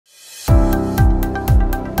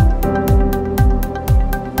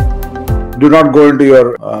do not go into your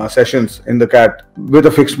sessions in the CAT with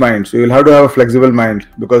a fixed mind. So you'll have to have a flexible mind,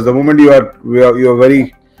 because the moment you are very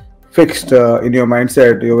fixed in your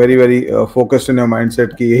mindset, you're very focused in your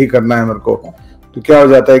mindset कि यही करना है मेरे को, तो क्या हो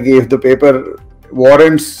जाता है कि if the paper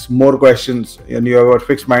warrants more questions and you have a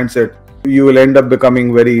fixed mindset, you will end up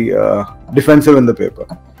becoming very defensive in the paper.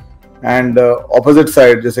 And opposite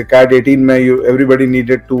side, जैसे CAT 18 में everybody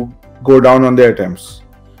needed to go down on their attempts.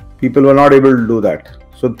 People were not able to do that.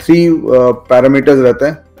 So 3 parameters रहते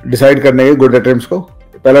हैं decide करने के good attempts को.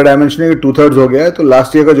 पहला dimension है कि 2/3 हो गया है, तो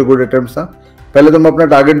last year का जो good attempts था, पहले तुम अपना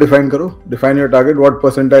target define करो, define your target, what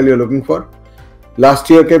percentile you're looking for.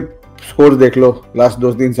 Last year के scores देख लो, last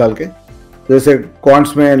 2-3 साल के. जैसे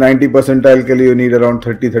quants में 90 percentile के लिए you need around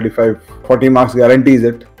 30, 35, 40 marks guarantees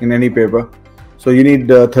it in any paper. So you need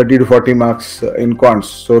 30 to 40 marks in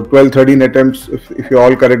quants. So 12-13 attempts if you're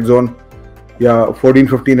all correct zone. Yeah,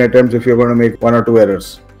 14-15 attempts if you're going to make 1 or 2 errors.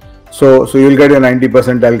 So you'll get your 90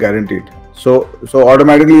 percentile guaranteed. So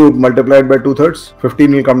automatically you multiply it by 2/3.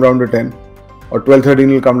 15 will come down to 10, or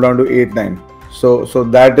 12-13 will come down to 8-9. So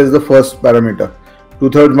that is the first parameter.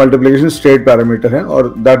 2/3 multiplication straight parameter है,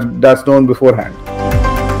 और that's known beforehand.